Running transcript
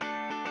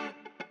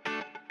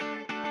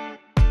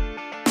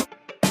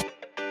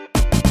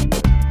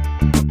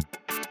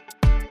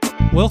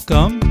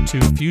Welcome to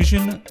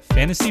Fusion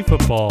Fantasy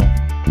Football.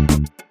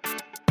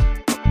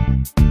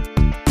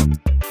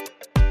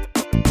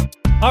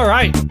 All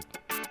right.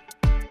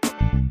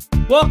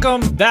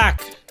 Welcome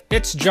back.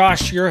 It's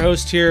Josh, your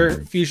host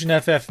here, Fusion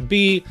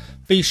FFB.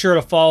 Be sure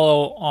to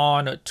follow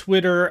on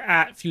Twitter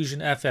at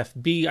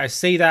FusionFFB. I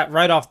say that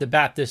right off the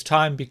bat this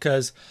time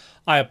because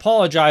I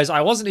apologize.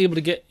 I wasn't able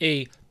to get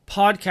a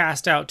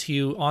podcast out to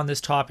you on this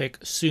topic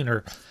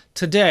sooner.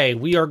 Today,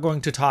 we are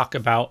going to talk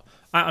about,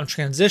 I'm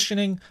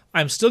transitioning.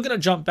 I'm still going to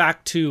jump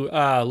back to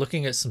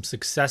looking at some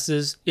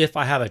successes if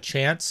I have a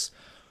chance,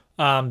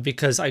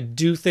 because I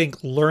do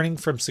think learning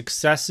from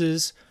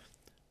successes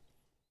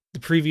the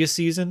previous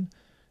season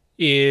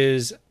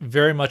is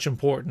very much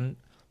important,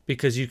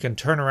 because you can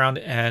turn around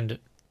and,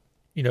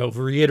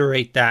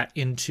 reiterate that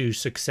into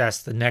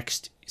success the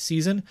next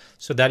season.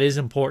 So that is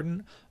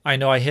important. I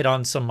know I hit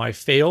on some of my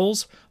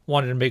fails.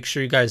 Wanted to make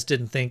sure you guys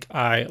didn't think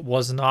I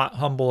was not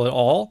humble at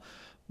all.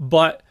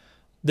 But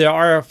there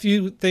are a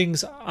few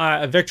things,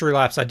 victory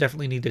laps I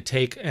definitely need to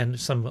take, and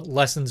some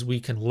lessons we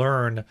can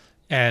learn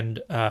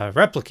and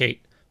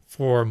replicate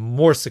for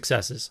more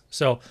successes.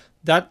 So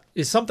that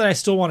is something I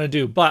still want to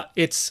do. But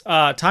it's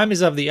time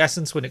is of the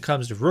essence when it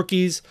comes to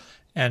rookies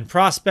and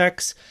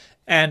prospects.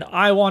 And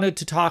I wanted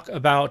to talk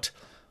about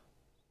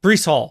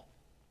Breece Hall.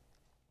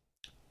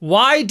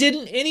 Why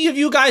didn't any of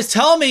you guys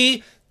tell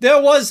me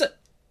there was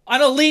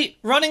an elite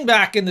running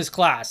back in this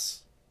class?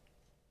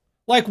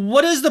 Like,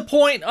 what is the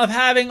point of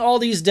having all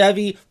these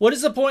Devy? What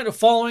is the point of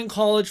following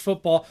college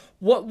football?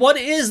 What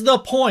is the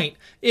point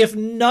if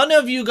none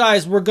of you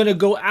guys were going to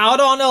go out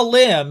on a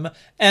limb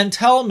and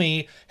tell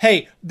me,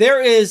 hey,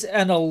 there is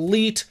an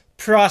elite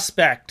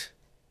prospect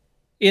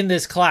in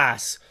this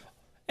class?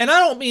 And I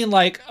don't mean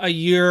like a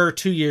year or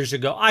 2 years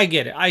ago. I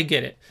get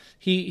it.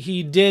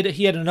 He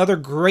had another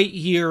great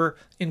year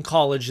in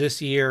college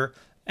this year,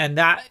 and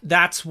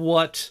that's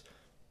what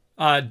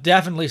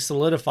definitely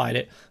solidified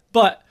it.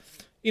 But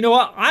you know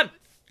what?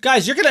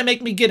 Guys, you're gonna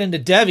make me get into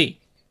Devy.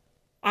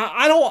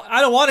 I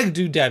don't want to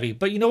do Devy,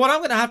 but you know what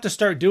I'm gonna have to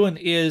start doing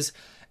is,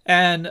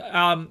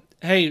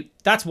 hey,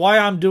 that's why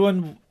I'm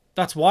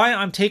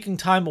taking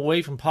time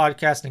away from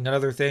podcasting and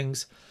other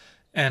things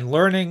and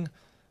learning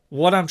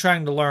what I'm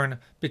trying to learn,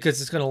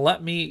 because it's going to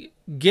let me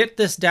get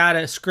this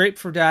data, scrape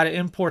for data,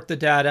 import the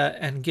data,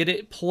 and get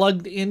it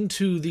plugged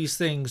into these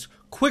things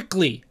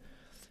quickly.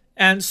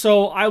 And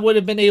so I would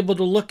have been able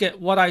to look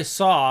at what I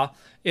saw.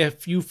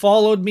 If you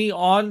followed me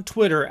on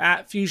Twitter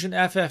at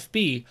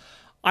FusionFFB,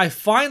 I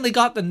finally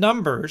got the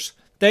numbers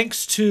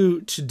thanks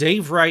to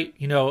Dave Wright,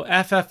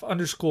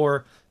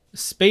 FF_Spaceman.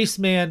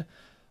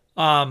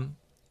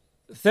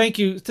 Thank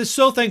you.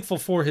 So thankful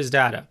for his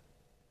data.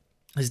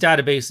 His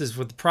databases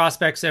with the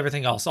prospects,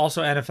 everything else,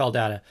 also NFL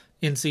data,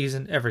 in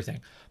season, everything.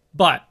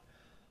 But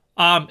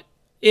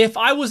if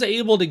I was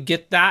able to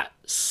get that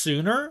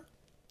sooner,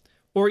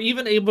 or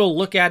even able to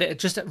look at it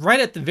just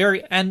right at the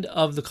very end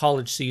of the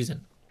college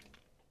season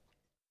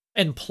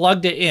and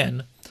plugged it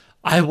in,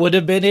 I would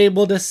have been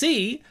able to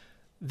see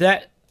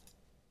that,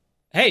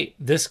 hey,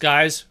 this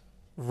guy's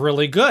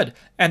really good.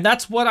 And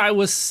that's what I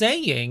was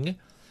saying.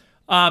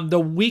 The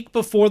week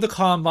before the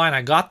combine,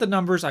 I got the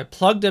numbers, I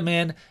plugged them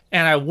in,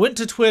 and I went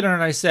to Twitter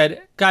and I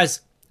said,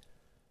 guys,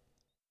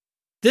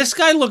 this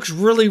guy looks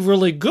really,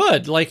 really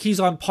good. Like,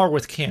 he's on par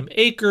with Cam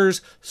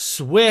Akers,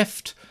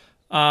 Swift,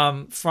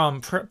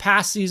 from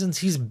past seasons.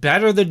 He's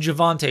better than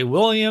Javonte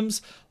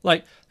Williams.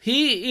 Like,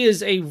 he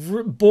is a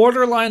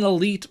borderline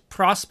elite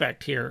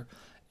prospect here.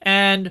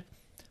 And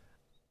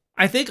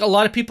I think a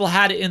lot of people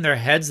had it in their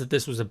heads that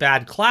this was a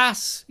bad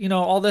class,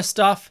 all this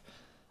stuff.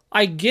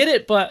 I get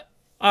it, but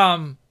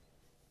not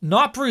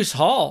Breece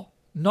Hall.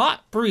 And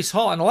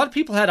a lot of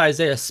people had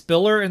Isaiah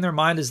Spiller in their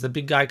mind as the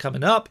big guy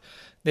coming up.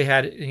 They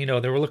had, they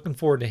were looking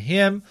forward to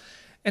him.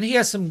 And he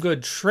has some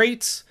good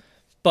traits,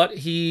 but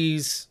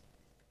he's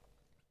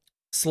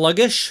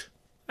sluggish,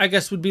 I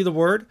guess would be the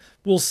word.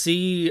 We'll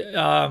see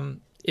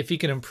if he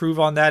can improve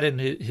on that in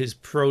his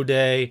pro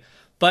day.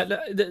 But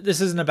this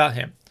isn't about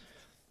him.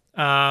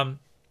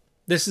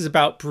 This is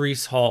about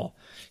Breece Hall.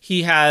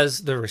 He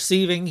has the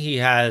receiving. He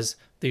has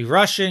the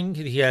rushing,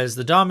 he has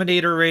the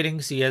dominator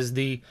ratings, he has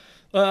the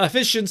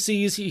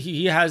efficiencies,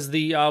 he has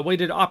the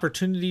weighted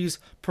opportunities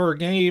per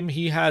game,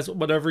 he has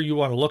whatever you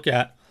want to look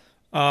at.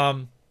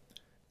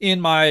 In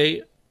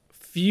my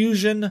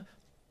Fusion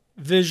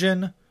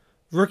Vision,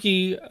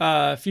 rookie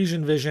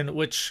Fusion Vision,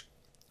 which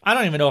I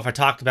don't even know if I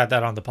talked about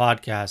that on the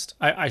podcast.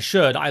 I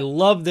should. I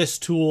love this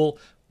tool.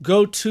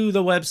 Go to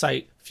the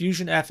website,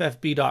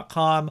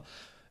 fusionffb.com.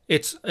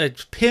 It's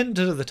pinned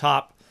to the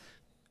top.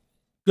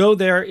 Go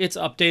there. It's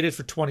updated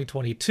for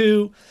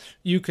 2022.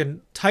 You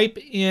can type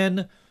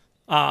in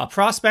a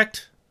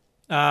prospect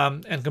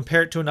and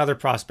compare it to another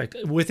prospect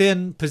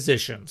within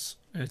positions.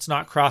 It's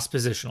not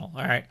cross-positional,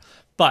 all right?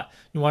 But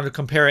you want to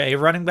compare a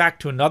running back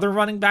to another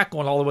running back,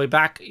 going all the way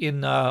back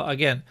in,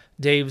 again,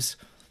 Dave's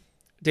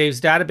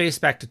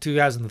database back to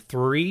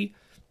 2003.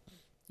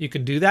 You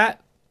can do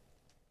that.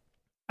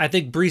 I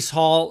think Breece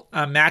Hall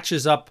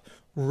matches up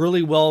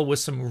really well with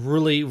some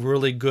really,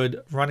 really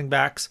good running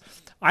backs.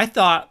 I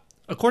thought,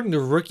 according to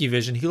Rookie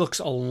Vision, he looks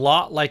a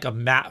lot like a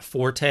Matt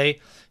Forte.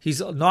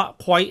 He's not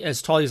quite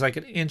as tall. He's like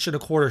an inch and a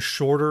quarter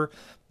shorter,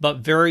 but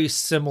very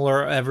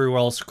similar everywhere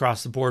else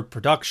across the board.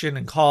 Production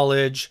in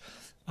college.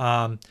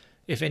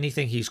 If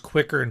anything, he's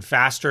quicker and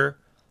faster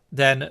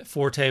than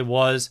Forte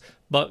was,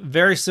 but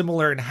very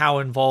similar in how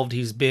involved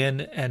he's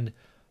been and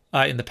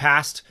in the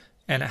past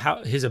and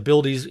how his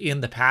abilities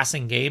in the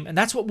passing game. And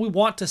that's what we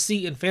want to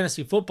see in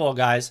fantasy football,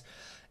 guys.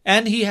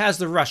 And he has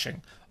the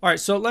rushing. All right,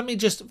 so let me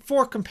just,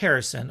 for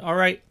comparison, all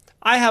right,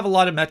 I have a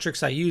lot of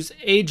metrics. I use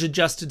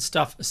age-adjusted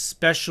stuff,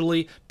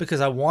 especially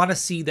because I want to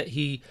see that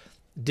he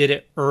did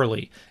it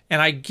early.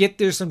 And I get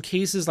there's some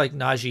cases like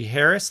Najee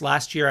Harris.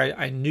 Last year,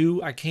 I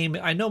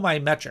know my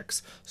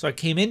metrics. So I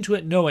came into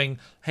it knowing,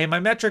 hey, my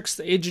metrics,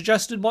 the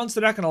age-adjusted ones,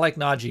 they're not going to like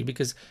Najee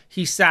because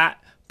he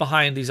sat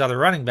behind these other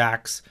running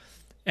backs.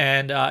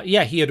 And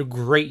yeah, he had a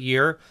great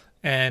year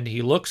and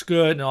he looks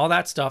good and all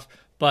that stuff.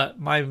 But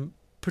my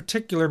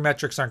particular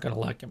metrics aren't going to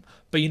like him.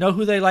 But you know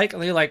who they like?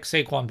 They like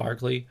Saquon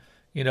Barkley.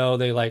 You know,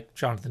 they like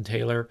Jonathan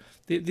Taylor.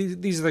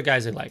 These are the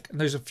guys they like. And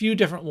there's a few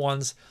different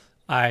ones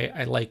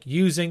I like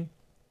using.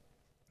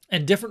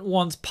 And different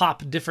ones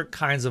pop different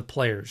kinds of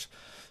players.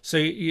 So,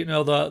 you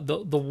know,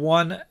 the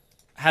one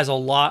has a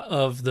lot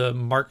of the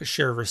market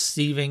share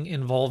receiving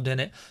involved in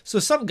it. So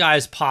some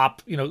guys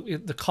pop, you know,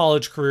 the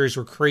college careers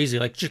were crazy.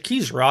 Like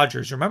Jaquez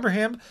Rogers, remember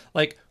him?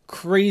 Like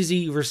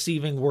crazy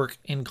receiving work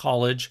in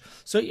college.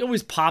 So he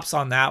always pops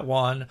on that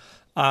one.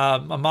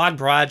 Ahmad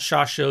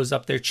Bradshaw shows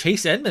up there.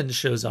 Chase Edmonds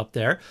shows up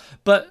there.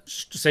 But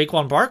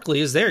Saquon Barkley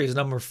is there. He's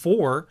number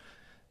 4.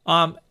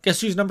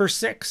 Guess who's number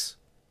 6?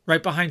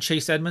 Right behind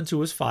Chase Edmonds, who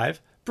was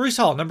 5. Breece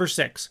Hall, number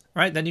 6.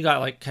 Right? Then you got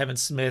like Kevin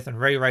Smith and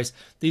Ray Rice.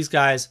 These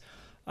guys.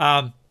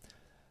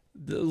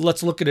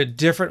 Let's look at a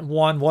different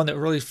one that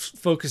really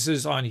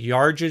focuses on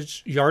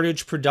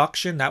yardage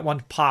production. That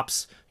one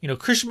pops, you know,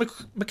 Christian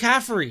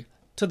McCaffrey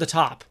to the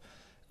top.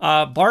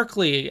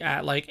 Barkley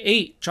at like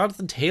 8.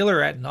 Jonathan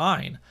Taylor at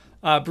 9.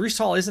 Breece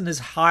Hall isn't as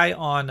high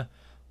on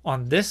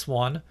this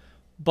one,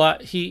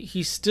 but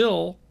he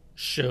still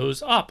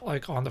shows up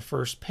like on the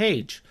first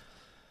page.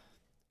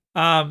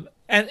 And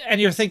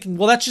you're thinking,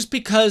 well, that's just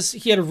because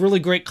he had a really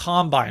great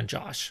combine,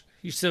 Josh.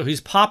 So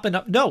he's popping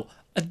up. No,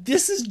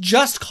 this is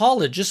just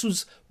college. This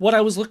was what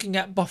I was looking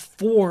at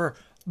before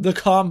the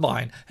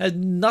combine. Had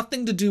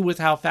nothing to do with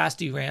how fast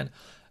he ran.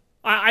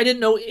 I didn't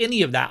know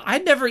any of that.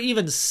 I'd never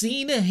even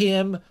seen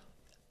him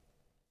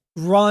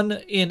run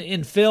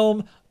in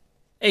film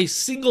a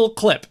single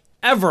clip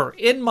ever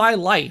in my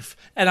life.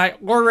 And I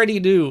already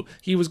knew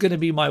he was going to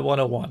be my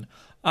 101.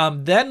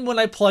 Then when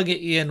I plug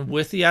it in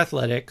with the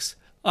athletics,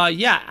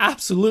 yeah,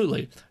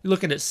 absolutely. You're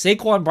looking at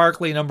Saquon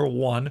Barkley, number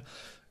 1.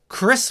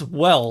 Chris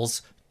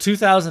Wells,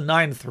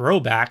 2009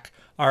 throwback.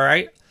 All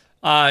right.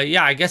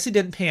 Yeah, I guess he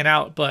didn't pan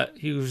out, but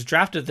he was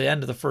drafted at the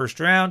end of the first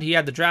round. He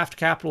had the draft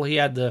capital. He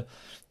had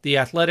the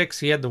athletics.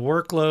 He had the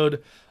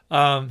workload.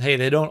 Hey,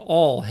 they don't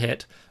all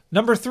hit.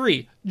 Number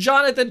 3,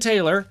 Jonathan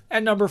Taylor.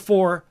 And number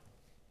 4,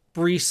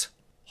 Breece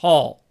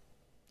Hall.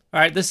 All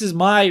right, this is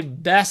my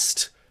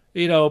best,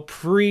 you know,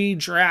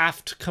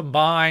 pre-draft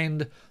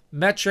combined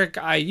metric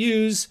I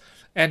use,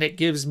 and it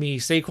gives me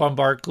Saquon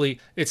Barkley.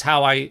 It's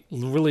how I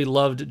really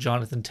loved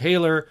Jonathan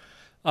Taylor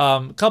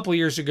a couple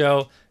years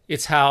ago.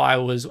 It's how I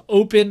was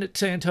open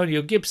to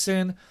Antonio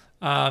Gibson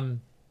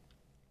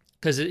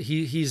because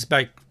he's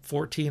like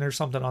 14 or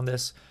something on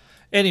this.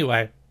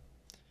 Anyway,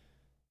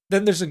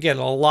 then there's, again,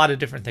 a lot of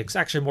different things.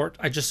 Actually, more,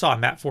 I just saw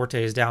Matt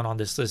Forte is down on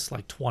this list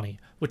like 20,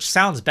 which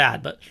sounds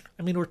bad, but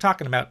I mean, we're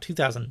talking about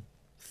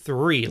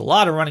 2003. A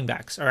lot of running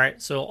backs, all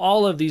right? So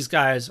all of these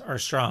guys are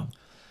strong.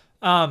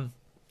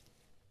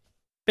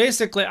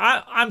 Basically,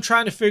 I'm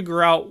trying to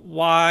figure out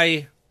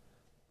why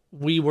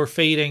we were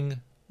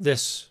fading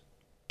this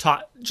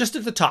top, just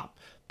at the top,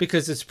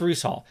 because it's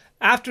Breece Hall.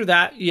 After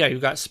that, yeah, you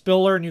got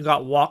Spiller and you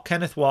got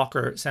Kenneth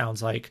Walker, it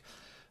sounds like.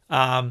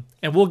 And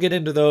we'll get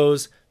into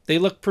those. They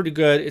look pretty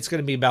good. It's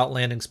going to be about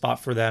landing spot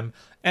for them.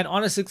 And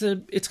honestly,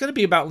 it's going to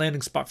be about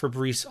landing spot for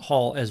Breece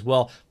Hall as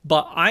well.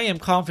 But I am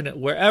confident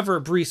wherever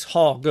Breece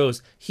Hall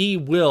goes, he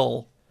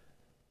will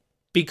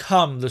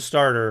become the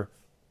starter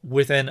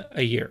within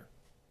a year.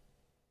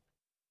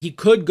 He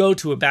could go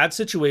to a bad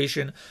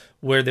situation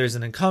where there's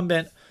an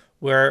incumbent,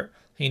 where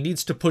he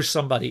needs to push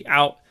somebody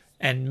out,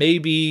 and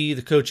maybe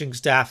the coaching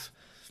staff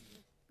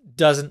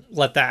doesn't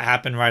let that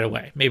happen right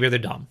away. Maybe they're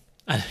dumb.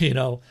 You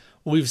know,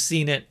 we've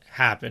seen it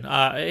happen.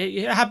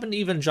 It happened to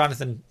even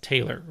Jonathan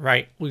Taylor,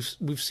 right?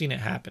 We've seen it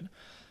happen.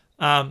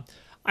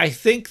 I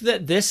think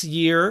that this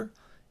year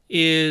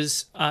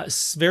is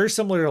very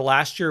similar to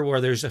last year,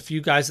 where there's a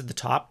few guys at the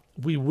top.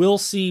 We will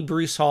see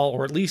Breece Hall,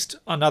 or at least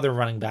another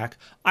running back.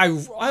 I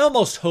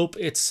almost hope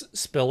it's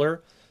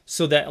Spiller,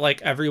 so that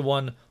like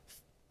everyone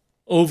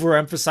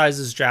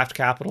overemphasizes draft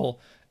capital,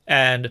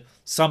 and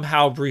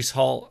somehow Breece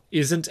Hall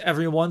isn't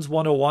everyone's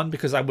 101,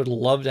 because I would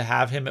love to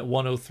have him at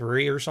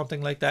 103 or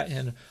something like that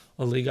in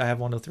a league I have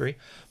 103.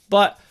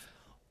 But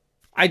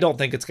I don't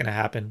think it's going to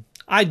happen.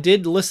 I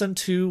did listen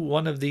to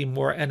one of the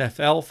more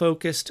NFL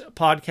focused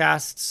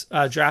podcasts,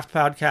 draft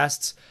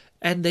podcasts,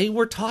 and they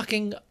were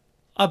talking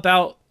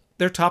about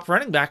their top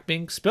running back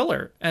being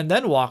Spiller and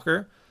then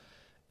Walker.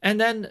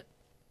 And then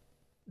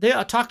they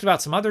talked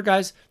about some other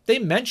guys. They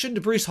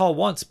mentioned Breece Hall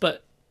once,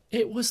 but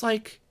it was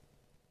like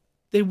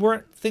they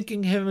weren't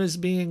thinking him as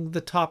being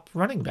the top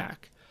running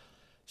back.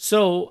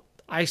 So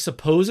I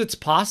suppose it's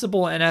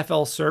possible in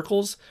NFL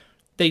circles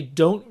they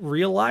don't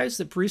realize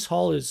that Breece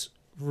Hall is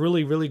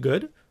really, really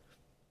good.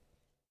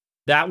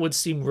 That would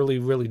seem really,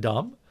 really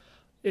dumb.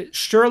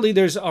 Surely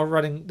there's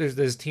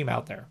a team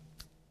out there.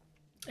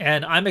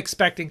 And I'm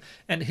expecting,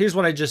 and here's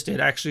what I just did.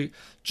 Actually,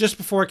 just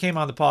before I came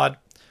on the pod,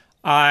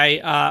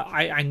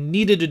 I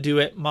needed to do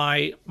it.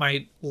 My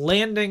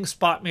landing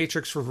spot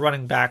matrix for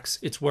running backs,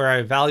 it's where I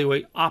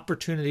evaluate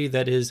opportunity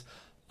that is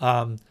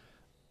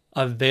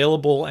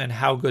available and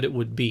how good it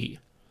would be.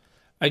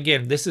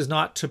 Again, this is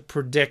not to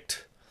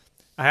predict.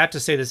 I have to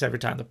say this every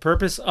time. The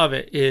purpose of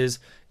it is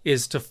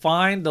to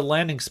find the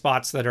landing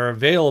spots that are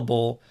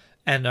available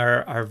and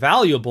are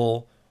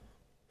valuable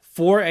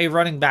for a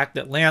running back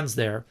that lands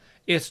there.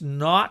 It's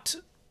not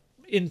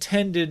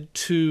intended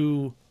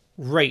to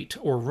rate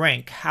or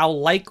rank how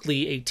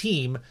likely a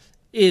team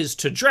is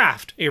to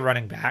draft a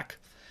running back.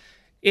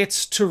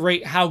 It's to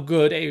rate how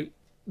good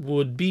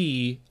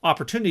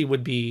opportunity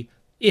would be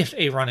if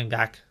a running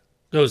back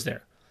goes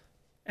there.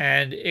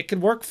 And it can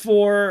work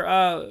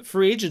for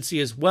free agency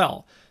as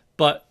well.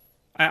 But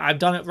I've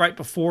done it right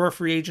before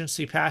free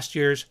agency past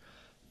years.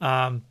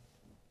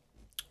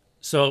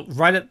 So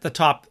right at the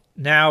top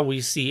now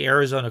we see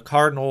Arizona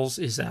Cardinals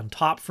is on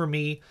top for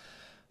me.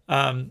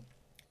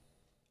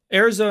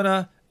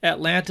 Arizona,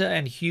 Atlanta,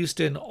 and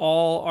Houston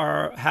all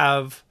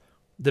have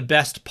the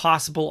best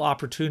possible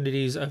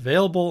opportunities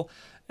available.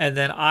 And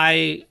then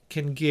I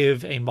can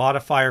give a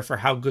modifier for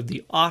how good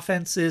the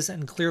offense is.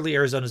 And clearly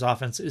Arizona's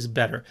offense is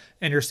better.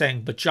 And you're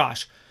saying, but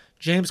Josh,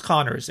 James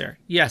Conner is there.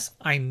 Yes,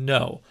 I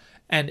know.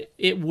 And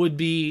it would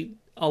be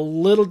a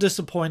little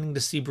disappointing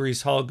to see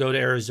Breece Hall go to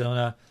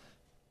Arizona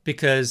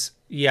because,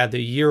 yeah,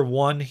 the year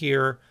one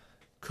here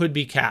could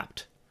be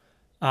capped.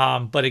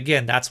 But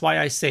again, that's why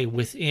I say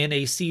within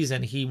a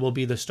season, he will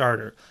be the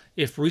starter.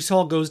 If Breece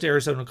Hall goes to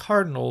Arizona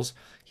Cardinals,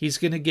 he's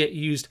going to get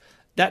used.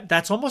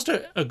 That's almost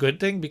a good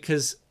thing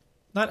because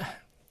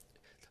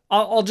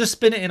I'll just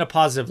spin it in a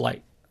positive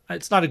light.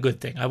 It's not a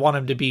good thing. I want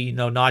him to be,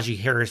 Najee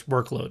Harris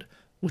workload,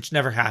 which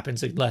never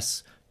happens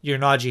unless you're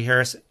Najee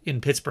Harris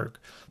in Pittsburgh.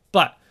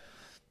 But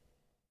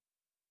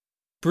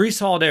Breece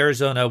Hall to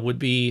Arizona would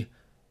be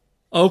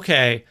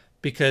okay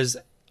because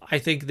I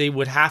think they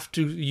would have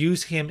to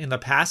use him in the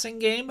passing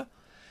game.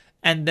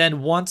 And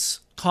then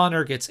once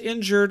Conner gets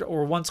injured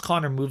or once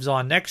Conner moves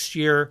on next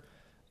year,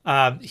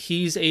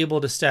 he's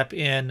able to step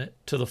in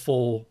to the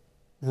full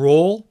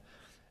role.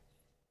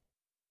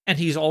 And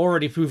he's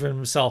already proven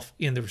himself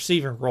in the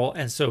receiving role.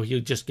 And so he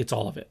just gets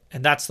all of it.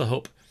 And that's the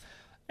hope.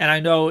 And I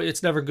know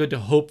it's never good to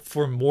hope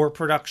for more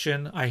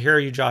production. I hear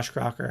you, Josh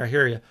Crocker. I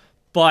hear you.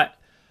 But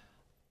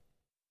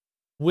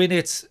when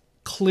it's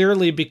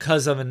clearly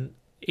because of an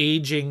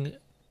aging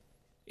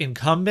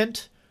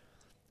incumbent,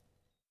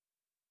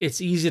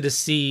 it's easy to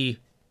see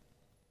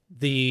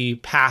the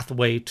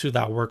pathway to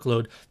that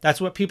workload. That's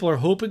what people are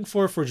hoping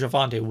for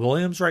Javonte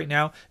Williams right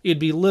now. It'd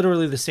be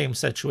literally the same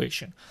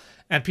situation.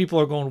 And people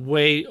are going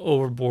way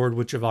overboard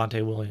with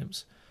Javonte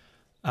Williams.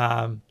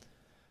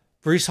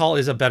 Breece Hall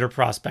is a better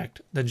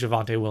prospect than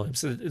Javonte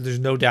Williams. There's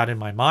no doubt in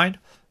my mind.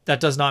 That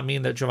does not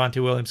mean that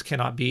Javonte Williams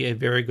cannot be a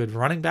very good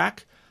running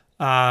back.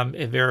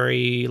 A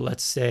very,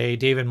 let's say,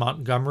 David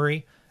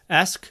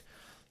Montgomery-esque.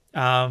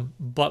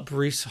 But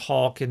Breece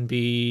Hall can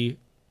be,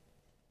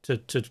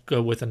 to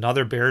go with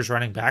another Bears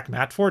running back,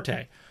 Matt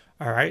Forte.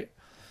 All right.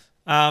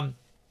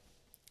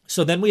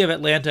 So then we have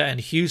Atlanta and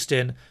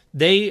Houston.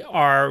 They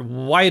are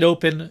wide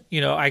open.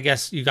 I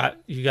guess you got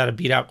to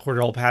beat out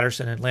Cordell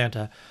Patterson in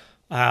Atlanta.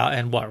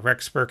 And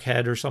Rex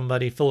Burkhead or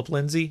somebody, Philip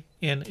Lindsay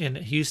in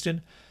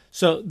Houston.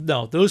 So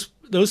no, those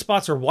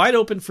spots are wide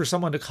open for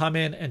someone to come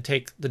in and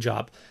take the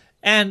job.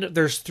 And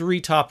there's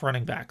 3 top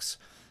running backs.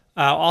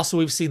 Also,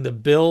 we've seen the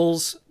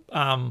Bills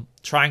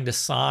trying to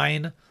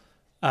sign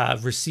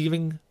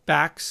receiving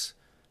backs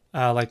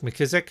like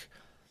McKissick.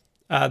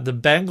 The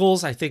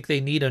Bengals, I think they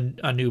need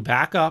a new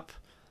backup.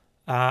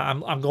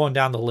 I'm going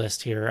down the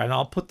list here, and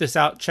I'll put this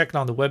out. Check it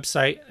on the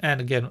website, and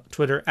again,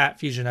 Twitter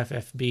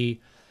 @FusionFFB.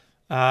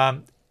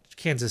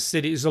 Kansas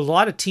City. There's a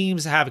lot of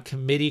teams that have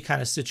committee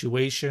kind of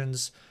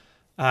situations.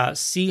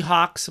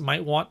 Seahawks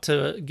might want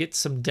to get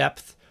some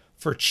depth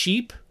for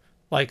cheap,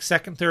 like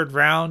second, third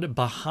round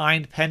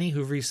behind Penny,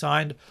 who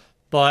re-signed.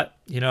 But,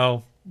 we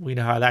know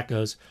how that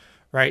goes,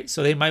 right?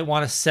 So they might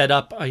want to set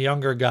up a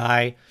younger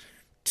guy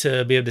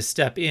to be able to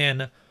step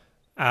in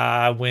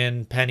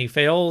when Penny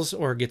fails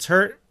or gets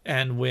hurt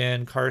and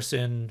when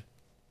Carson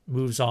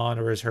moves on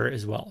or is hurt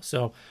as well.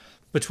 So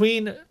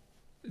between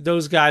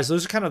those guys,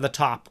 those are kind of the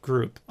top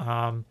group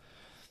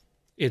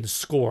in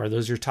score.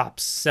 Those are your top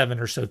 7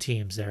 or so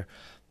teams there.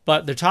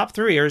 But the top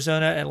 3,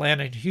 Arizona,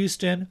 Atlanta, and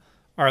Houston,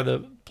 are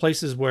the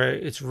places where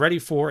it's ready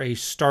for a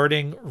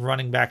starting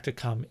running back to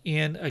come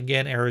in.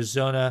 Again,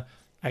 Arizona,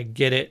 I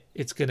get it.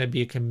 It's going to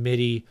be a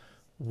committee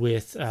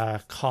with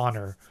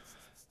Connor.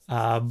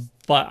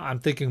 But I'm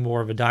thinking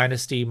more of a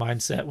dynasty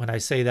mindset when I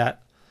say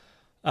that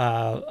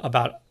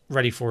about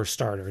ready for a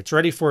starter. It's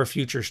ready for a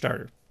future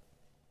starter.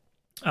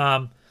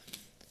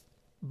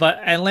 But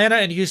Atlanta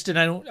and Houston,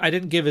 I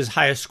didn't give as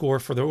high a score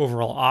for their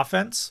overall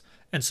offense,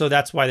 and so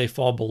that's why they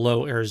fall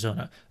below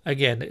Arizona.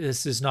 Again,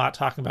 this is not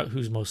talking about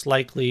who's most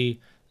likely.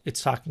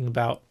 It's talking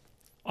about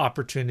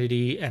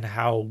opportunity and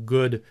how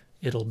good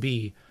it'll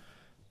be.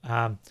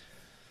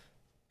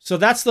 So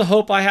that's the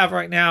hope I have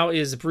right now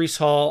is Breece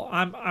Hall.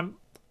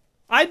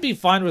 I'd be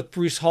fine with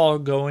Breece Hall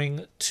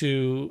going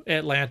to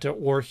Atlanta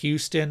or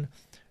Houston.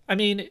 I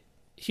mean,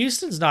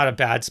 Houston's not a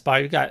bad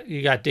spot.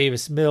 You got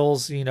Davis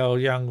Mills,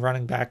 young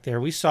running back there.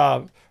 We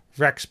saw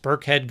Rex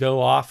Burkhead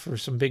go off for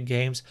some big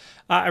games.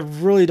 I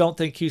really don't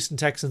think Houston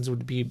Texans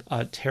would be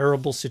a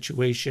terrible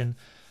situation.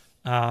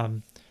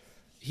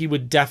 He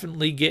would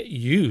definitely get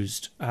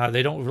used.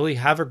 They don't really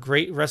have a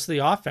great rest of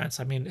the offense.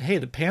 I mean, hey,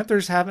 the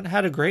Panthers haven't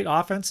had a great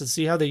offense, and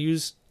see how they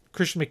use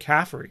Christian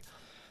McCaffrey.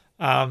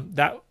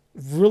 That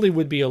really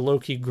would be a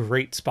low-key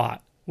great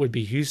spot, would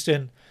be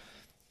Houston.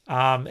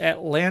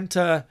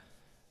 Atlanta,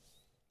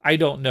 I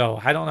don't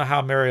know. I don't know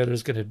how Mariota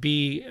is going to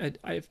be.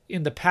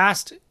 In the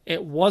past,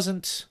 it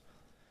wasn't...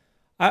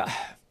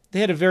 they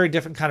had a very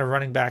different kind of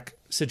running back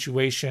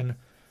situation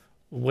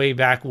way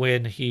back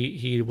when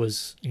he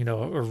was,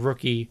 a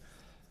rookie.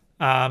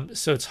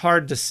 So it's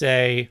hard to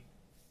say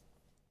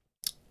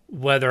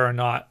whether or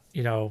not,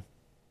 the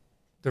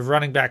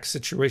running back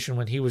situation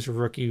when he was a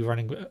rookie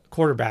running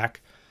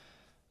quarterback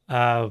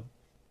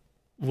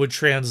would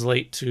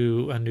translate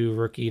to a new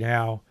rookie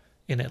now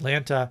in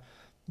Atlanta.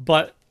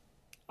 But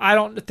I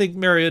don't think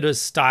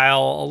Mariota's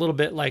style, a little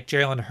bit like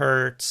Jalen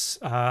Hurts,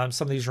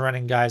 some of these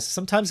running guys,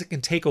 sometimes it can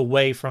take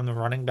away from the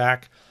running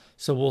back.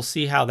 So we'll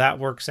see how that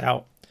works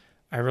out.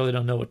 I really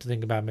don't know what to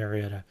think about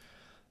Mariota.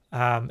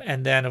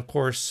 And then, of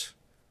course,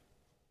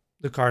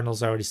 the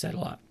Cardinals, I already said a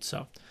lot.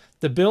 So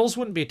the Bills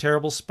wouldn't be a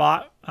terrible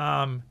spot.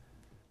 I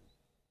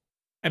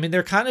mean,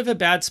 they're kind of a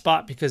bad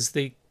spot because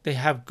they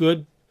have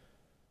good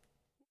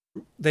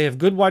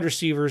wide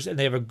receivers and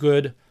they have a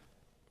good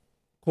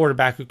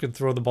quarterback who can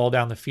throw the ball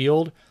down the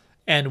field.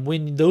 And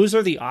when those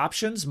are the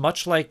options,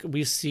 much like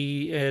we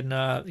see in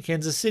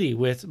Kansas City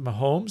with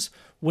Mahomes,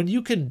 when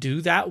you can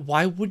do that,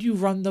 why would you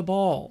run the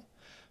ball?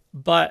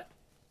 But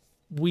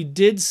we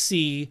did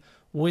see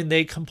when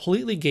they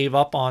completely gave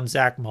up on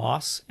Zach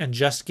Moss and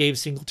just gave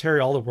Singletary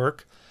all the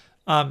work.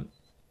 I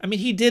mean,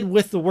 he did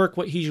with the work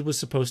what he was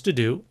supposed to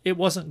do. It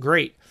wasn't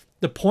great.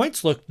 The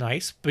points looked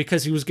nice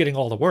because he was getting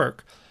all the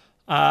work.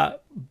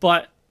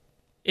 But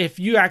if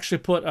you actually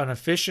put an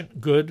efficient,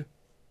 good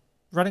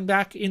running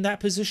back in that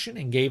position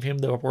and gave him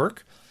the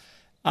work,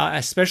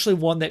 especially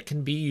one that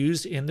can be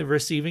used in the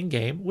receiving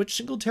game, which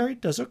Singletary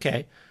does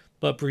okay,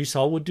 but Breece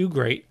Hall would do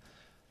great,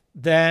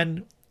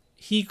 then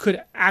he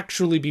could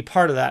actually be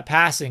part of that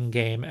passing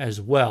game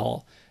as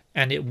well.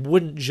 And it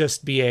wouldn't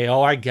just be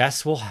I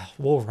guess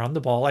we'll run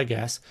the ball, I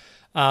guess.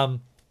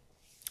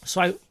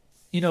 So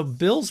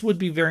Bills would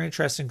be a very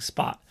interesting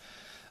spot.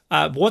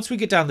 Once we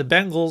get down to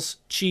Bengals,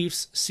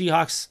 Chiefs,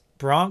 Seahawks,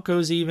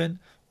 Broncos even,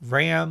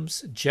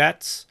 Rams,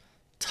 Jets,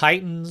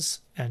 Titans,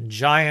 and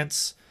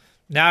Giants.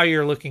 Now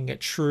you're looking at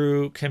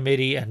true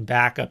committee and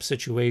backup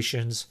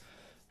situations.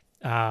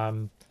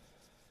 So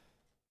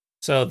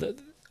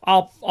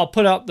I'll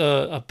put out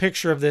a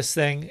picture of this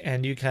thing,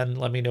 and you can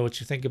let me know what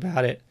you think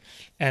about it,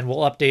 and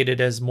we'll update it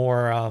as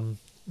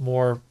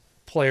more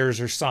players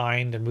are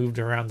signed and moved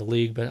around the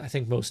league. But I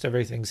think most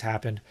everything's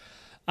happened.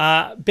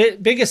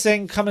 Biggest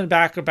thing coming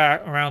back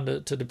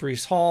around to the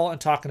Breece Hall and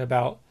talking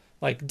about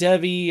like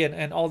Devy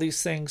and all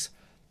these things.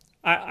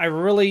 I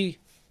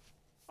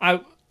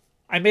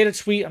made a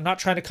tweet. I'm not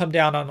trying to come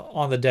down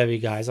on the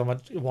Devy guys. I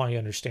want you to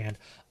understand.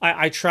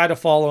 I try to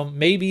follow them.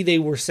 Maybe they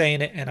were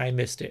saying it and I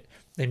missed it.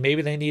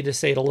 Maybe they need to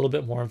say it a little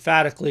bit more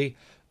emphatically,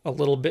 a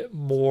little bit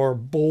more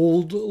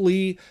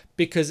boldly,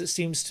 because it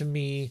seems to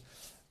me,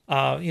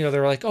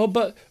 they're like, oh,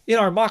 but in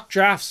our mock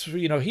drafts,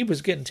 he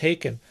was getting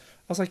taken.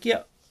 I was like,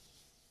 yeah,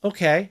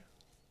 okay.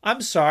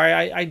 I'm sorry.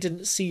 I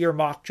didn't see your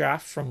mock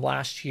draft from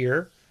last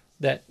year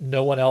that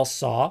no one else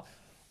saw.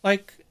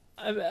 Like,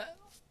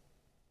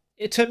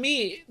 to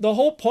me, the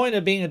whole point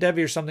of being a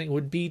Devy or something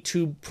would be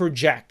to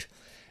project.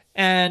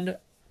 And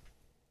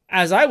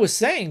as I was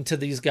saying to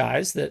these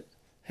guys that,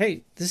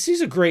 hey,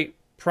 he's a great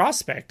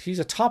prospect. He's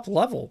a top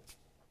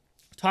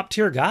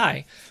tier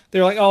guy.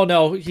 They're like, oh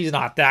no, he's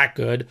not that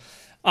good.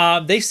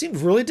 They seemed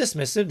really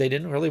dismissive. They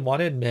didn't really want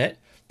to admit.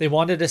 They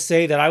wanted to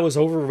say that I was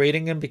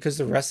overrating him because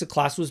the rest of the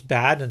class was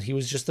bad and he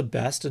was just the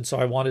best. And so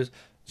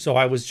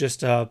I was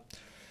just,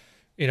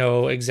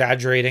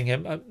 exaggerating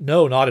him.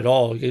 No, not at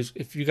all.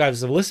 If you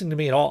guys are listening to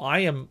me at all, I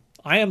am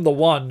the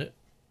one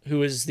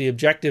who is the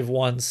objective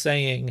one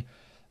saying,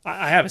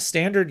 I have a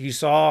standard. You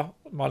saw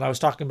when I was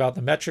talking about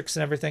the metrics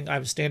and everything, I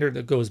have a standard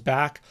that goes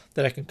back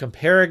that I can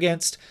compare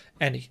against,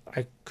 and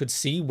I could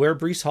see where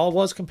Breece Hall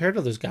was compared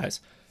to those guys.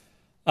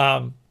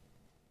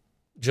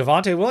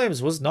 Javonte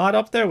Williams was not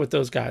up there with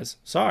those guys.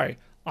 Sorry.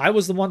 I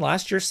was the one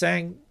last year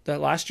saying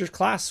that last year's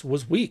class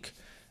was weak.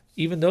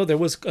 Even though there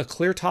was a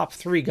clear top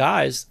 3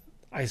 guys,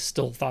 I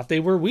still thought they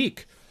were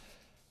weak.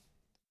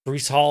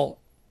 Breece Hall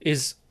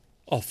is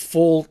a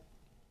full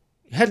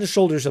head and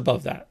shoulders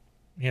above that.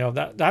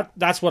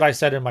 That's what I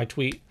said in my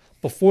tweet.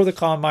 Before the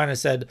combine, I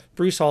said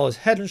Breece Hall is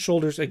head and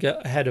shoulders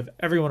ahead of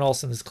everyone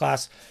else in this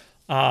class.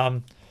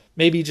 I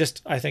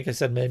think I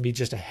said maybe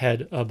just a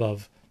head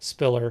above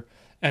Spiller.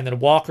 And then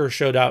Walker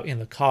showed out in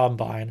the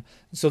combine.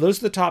 So those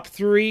are the top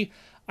 3.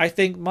 I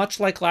think much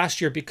like last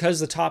year, because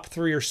the top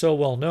 3 are so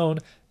well known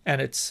and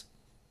it's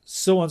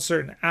so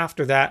uncertain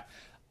after that,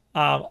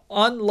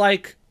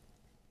 unlike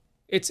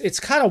it's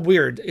kind of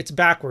weird. It's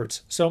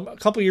backwards. So a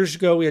couple years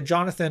ago, we had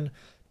Jonathan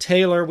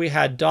Taylor, we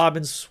had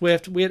Dobbins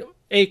Swift, we had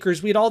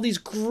Akers, we had all these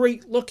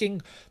great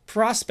looking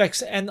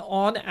prospects, and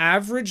on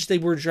average, they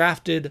were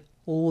drafted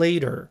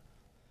later.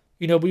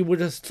 We would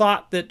have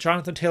thought that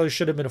Jonathan Taylor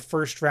should have been a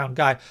first round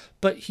guy,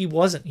 but he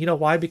wasn't. You know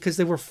why? Because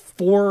there were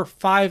 4 or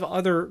 5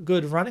 other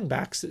good running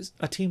backs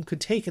a team could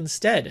take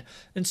instead.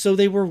 And so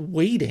they were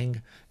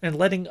waiting and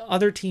letting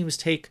other teams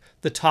take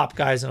the top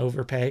guys and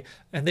overpay,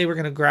 and they were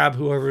going to grab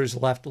whoever is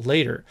left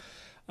later.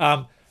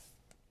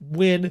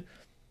 When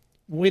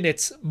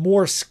it's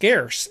more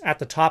scarce at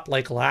the top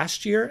like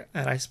last year,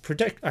 and I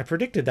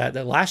predicted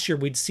that last year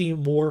we'd see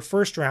more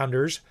first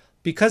rounders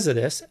because of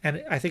this,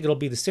 and I think it'll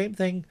be the same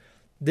thing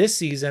this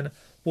season.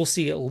 We'll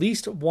see at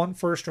least 1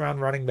 first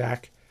round running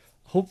back.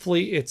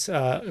 Hopefully it's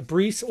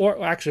Breece,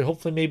 or actually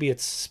hopefully maybe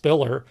it's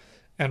Spiller,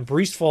 and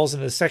Breece falls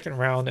into the second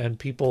round and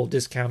people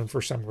discount him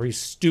for some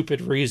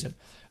stupid reason.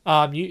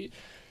 Again,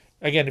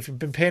 if you've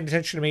been paying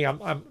attention to me,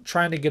 I'm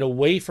trying to get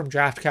away from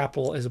draft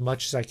capital as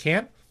much as I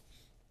can.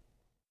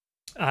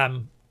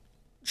 I'm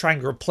trying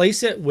to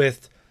replace it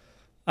with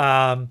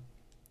lots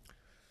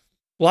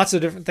of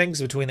different things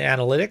between the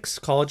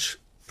analytics, college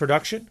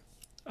production,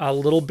 a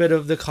little bit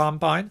of the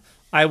combine.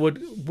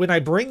 When I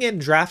bring in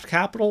draft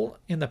capital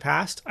in the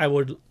past, I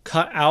would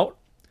cut out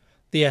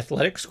the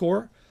athletic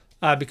score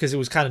because it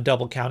was kind of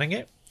double counting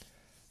it.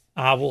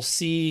 We'll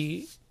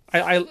see.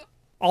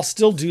 I'll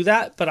still do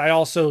that, but I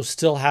also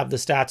still have the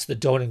stats that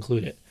don't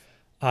include it,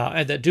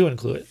 and that do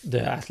include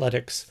the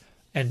athletics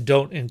and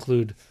don't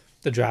include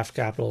the draft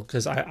capital,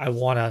 because I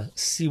want to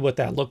see what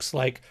that looks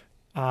like.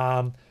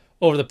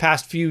 Over the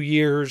past few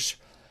years,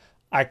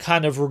 I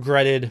kind of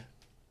regretted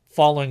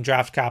following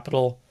draft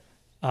capital.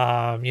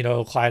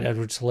 Clyde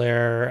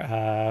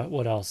Edwards-Helaire,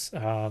 what else?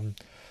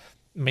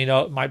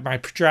 My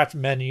pre-draft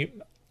menu,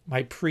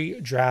 my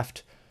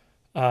pre-draft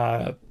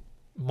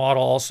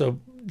model also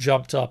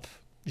jumped up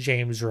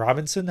James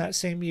Robinson that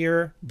same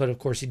year, but of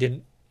course he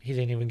didn't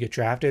even get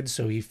drafted,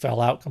 so he fell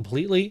out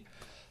completely.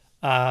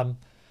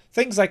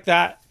 Things like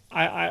that.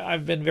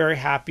 I've been very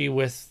happy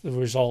with the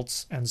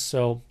results, and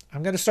so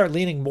I'm going to start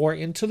leaning more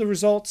into the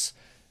results,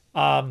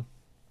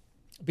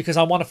 because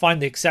I want to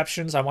find the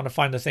exceptions. I want to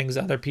find the things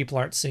other people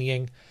aren't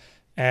seeing,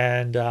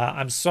 and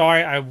I'm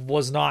sorry I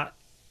was not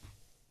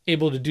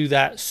able to do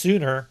that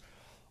sooner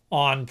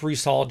on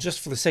Breece Hall just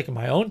for the sake of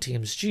my own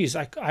teams. Geez,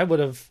 I would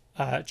have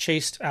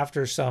chased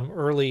after some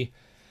early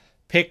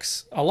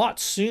picks a lot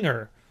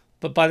sooner,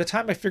 but by the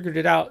time I figured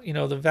it out,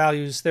 their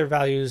values,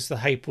 the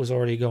hype was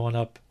already going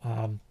up.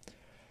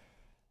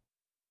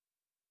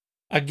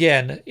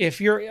 Again, if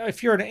you're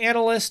an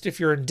analyst, if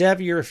you're in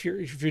Devy, or if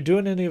you're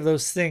doing any of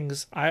those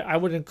things, I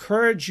would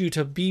encourage you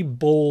to be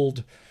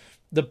bold.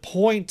 The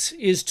point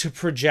is to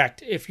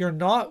project. If you're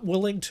not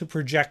willing to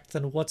project,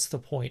 then what's the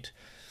point?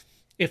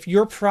 If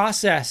your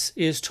process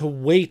is to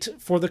wait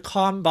for the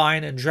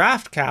combine and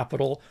draft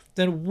capital,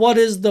 then what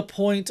is the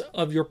point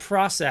of your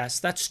process?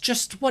 That's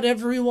just what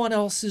everyone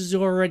else is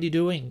already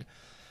doing.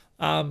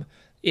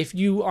 If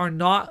you are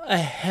not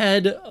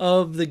ahead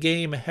of the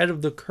game, ahead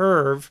of the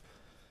curve,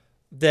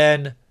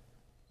 then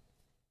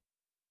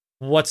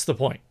what's the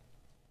point?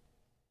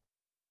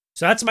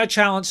 So that's my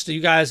challenge to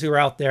you guys who are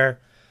out there.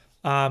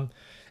 And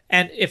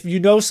if you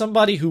know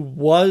somebody who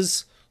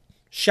was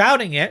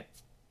shouting it,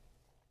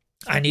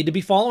 I need to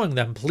be following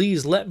them.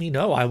 Please let me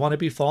know. I want to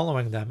be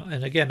following them.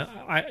 And again,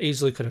 I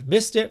easily could have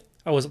missed it.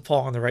 I wasn't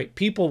following the right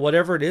people.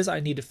 Whatever it is, I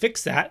need to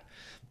fix that,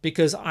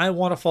 because I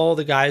want to follow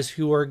the guys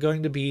who are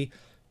going to be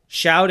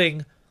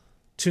shouting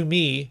to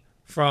me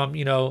from,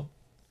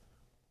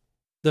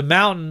 the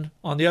mountain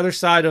on the other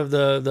side of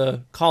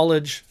the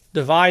college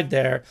divide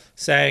there,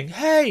 saying,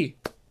 hey,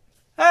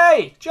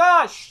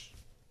 Josh,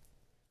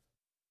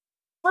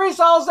 Breece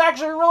Hall's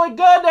actually really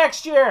good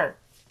next year.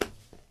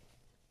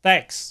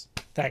 Thanks.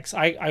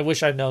 I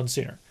wish I'd known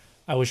sooner.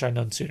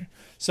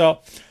 So,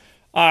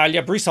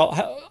 Breece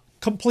Hall,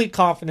 complete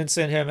confidence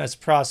in him as a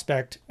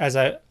prospect. As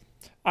I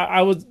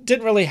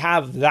didn't really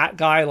have that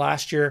guy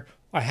last year.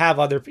 I have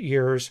other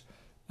years.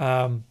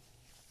 Of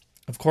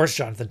course,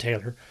 Jonathan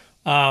Taylor.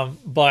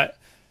 But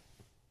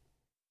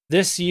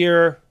this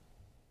year,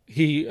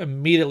 he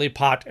immediately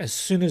popped as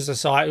soon as I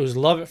saw it. It was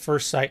love at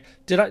first sight.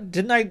 Did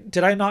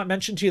I not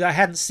mention to you that I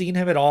hadn't seen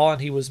him at all, and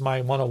he was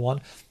my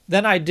 101?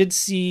 Then I did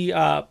see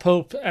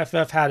Pope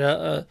FF had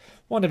a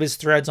one of his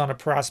threads on a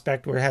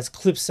prospect where it has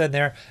clips in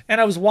there, and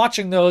I was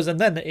watching those, and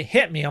then it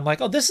hit me. I'm like,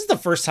 oh, this is the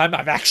first time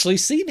I've actually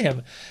seen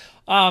him.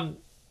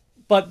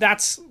 But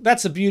that's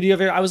the beauty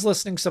of it. I was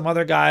listening to some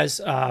other guys,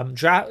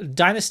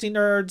 Dynasty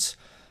Nerds.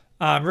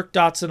 Rick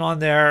Dotson on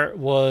there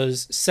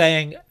was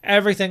saying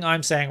everything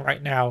I'm saying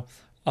right now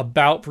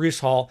about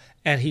Breece Hall,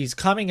 and he's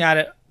coming at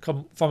it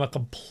from a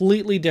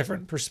completely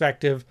different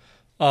perspective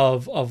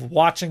of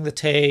watching the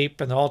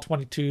tape and the all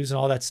 22s and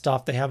all that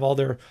stuff. They have all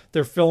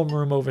their film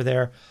room over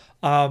there.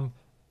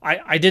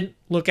 I didn't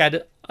look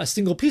at a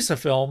single piece of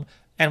film,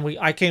 and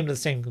I came to the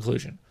same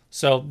conclusion.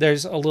 So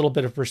there's a little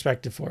bit of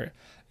perspective for you,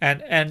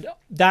 and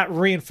that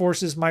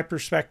reinforces my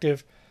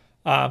perspective.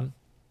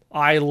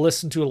 I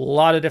listen to a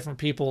lot of different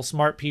people,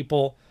 smart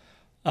people,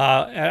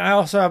 and I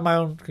also have my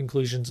own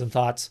conclusions and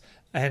thoughts.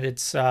 And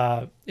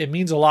it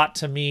means a lot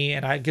to me,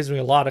 and it gives me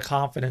a lot of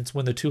confidence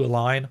when the two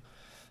align.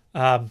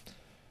 I'm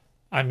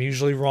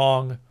usually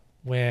wrong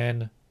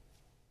when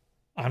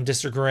I'm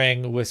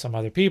disagreeing with some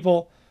other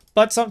people,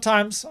 but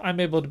sometimes I'm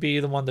able to be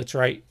the one that's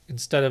right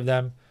instead of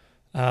them.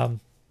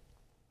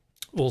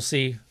 We'll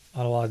see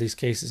on a lot of these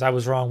cases. I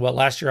was wrong,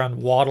 last year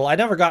on Waddle. I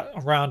never got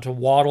around to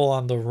Waddle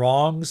on the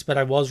wrongs, but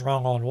I was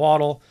wrong on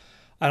Waddle.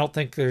 I don't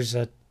think there's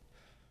a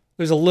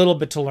little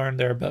bit to learn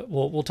there, but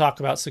we'll talk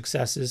about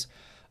successes.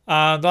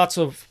 Lots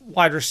of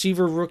wide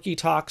receiver rookie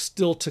talk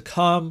still to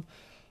come.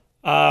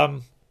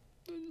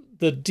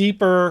 The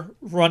deeper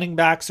running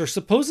backs are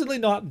supposedly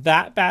not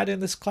that bad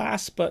in this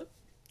class, but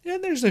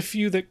there's a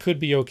few that could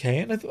be okay,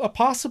 and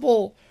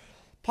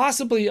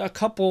possibly a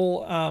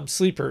couple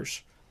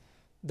sleepers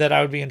that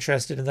I would be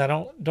interested in. That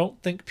I don't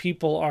think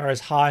people are as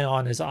high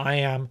on as I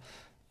am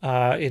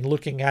in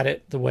looking at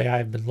it the way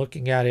I've been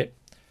looking at it.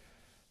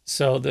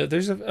 So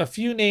there's a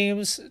few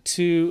names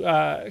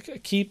to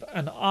keep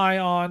an eye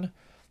on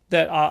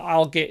that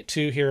I'll get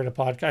to here in a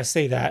podcast. I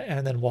say that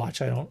and then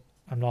watch. I'm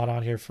not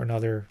on here for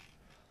another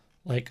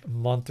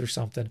month or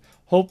something.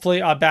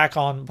 Hopefully I'm back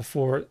on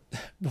before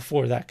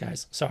that,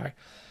 guys. Sorry.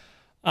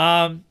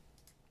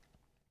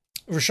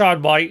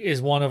 Rachaad White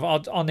is one of,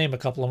 I'll name a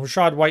couple of them.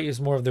 Rachaad White is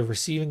more of the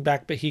receiving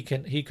back, but he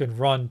can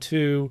run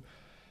too.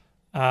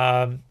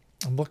 I'm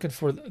looking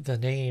for the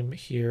name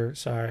here.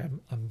 Sorry,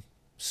 I'm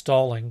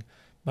stalling.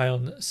 My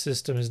own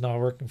system is not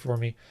working for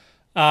me.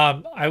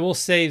 I will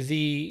say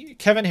the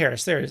Kevin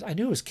Harris. There it is. I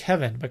knew it was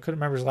Kevin, but I couldn't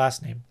remember his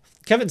last name.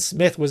 Kevin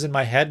Smith was in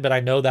my head, but I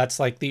know that's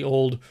like the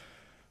old,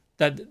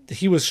 that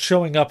he was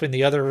showing up in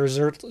the other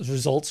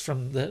results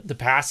from the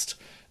past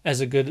as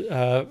a good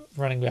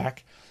running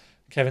back,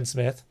 Kevin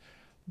Smith.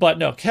 But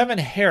no, Kevin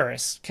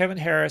Harris. Kevin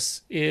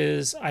Harris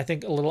is, I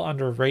think, a little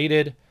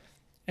underrated,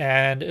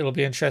 and it'll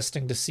be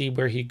interesting to see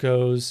where he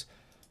goes.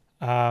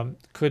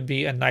 Could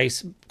be a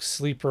nice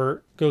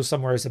sleeper, go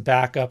somewhere as a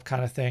backup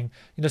kind of thing.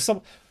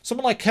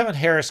 Someone like Kevin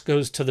Harris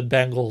goes to the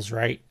Bengals,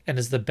 right, and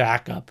is the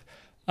backup,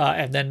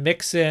 and then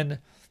Mixon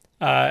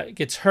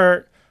gets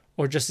hurt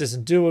or just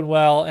isn't doing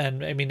well, and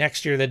maybe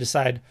next year they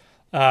decide,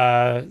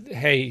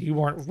 hey, you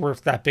weren't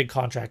worth that big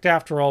contract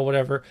after all,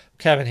 whatever.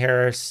 Kevin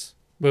Harris,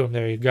 boom,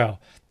 there you go.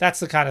 That's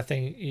the kind of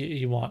thing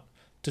you want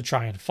to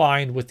try and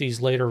find with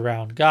these later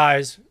round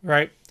guys,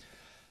 right?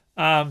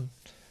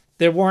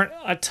 There weren't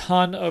a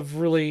ton of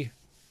really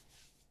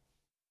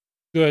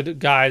good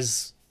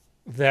guys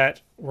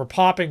that were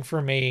popping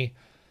for me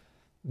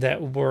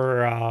that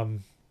were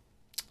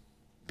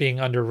being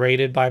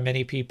underrated by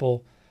many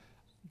people.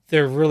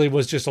 There really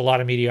was just a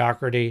lot of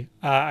mediocrity.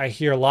 I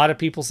hear a lot of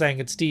people saying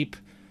it's deep,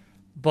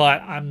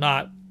 but I'm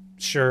not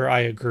sure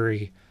I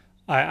agree.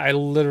 I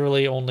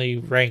literally only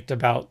ranked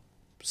about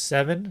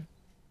 7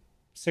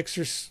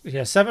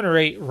 or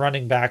 8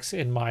 running backs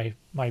in my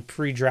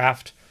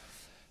pre-draft,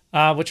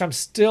 which I'm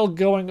still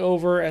going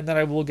over, and then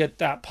I will get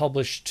that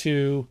published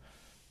too,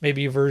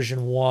 maybe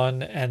version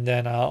 1, and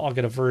then I'll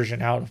get a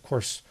version out, of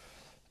course,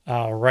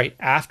 right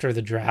after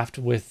the draft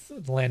with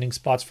landing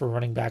spots for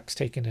running backs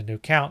taken into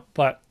account.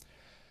 But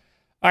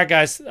all right,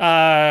 guys,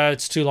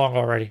 it's too long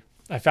already.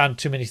 I found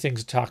too many things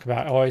to talk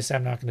about. I always say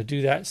I'm not going to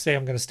do that. Say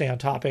I'm going to stay on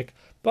topic.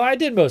 But I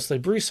did mostly.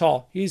 Breece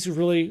Hall, he's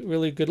really,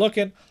 really good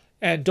looking.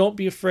 And don't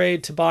be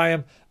afraid to buy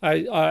him.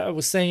 I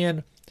was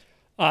saying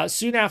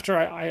soon after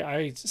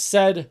I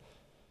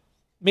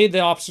made the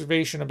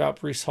observation about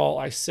Breece Hall,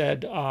 I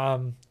said,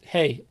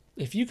 hey,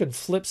 if you can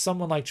flip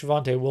someone like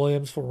Javonte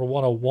Williams for a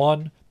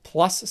 101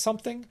 plus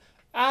something,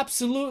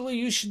 absolutely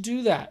you should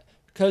do that.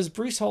 Because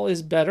Breece Hall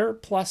is better,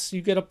 plus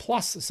you get a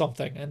plus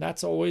something, and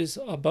that's always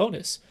a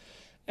bonus.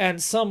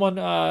 And someone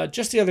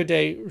just the other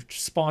day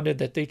responded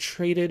that they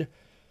traded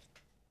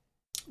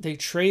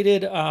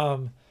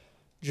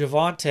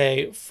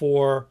Javonte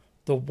for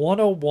the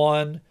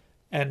 101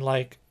 and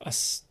like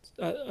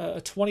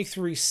a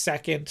 23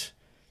 second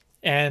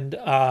and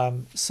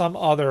some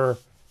other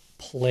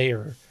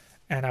player.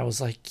 And I was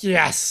like,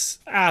 yes,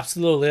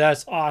 absolutely,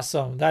 that's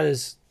awesome.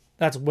 That's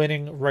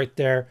winning right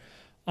there.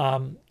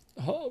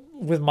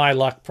 with my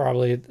luck,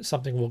 probably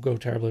something will go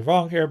terribly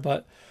wrong here,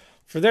 but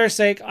for their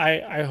sake,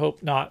 I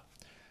hope not.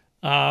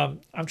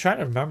 I'm trying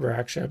to remember,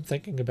 actually. I'm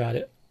thinking about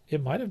it.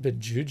 It might have been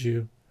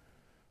Juju,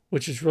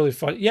 which is really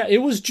fun. Yeah, it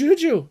was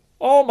Juju.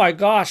 Oh my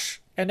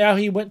gosh. And now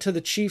he went to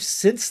the Chiefs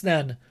since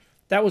then.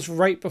 That was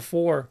right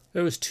before.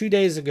 It was 2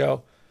 days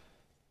ago.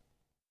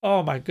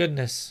 Oh my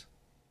goodness.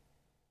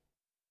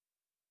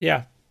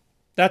 Yeah,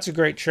 that's a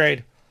great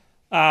trade.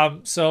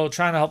 So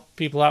trying to help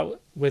people out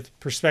with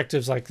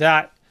perspectives like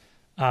that.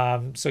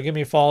 So give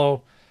me a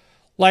follow,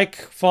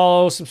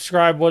 follow,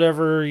 subscribe,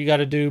 whatever you got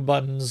to do,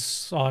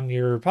 buttons on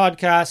your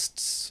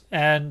podcasts.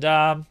 And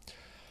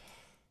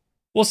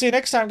we'll see you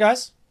next time,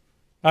 guys.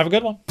 Have a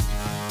good one.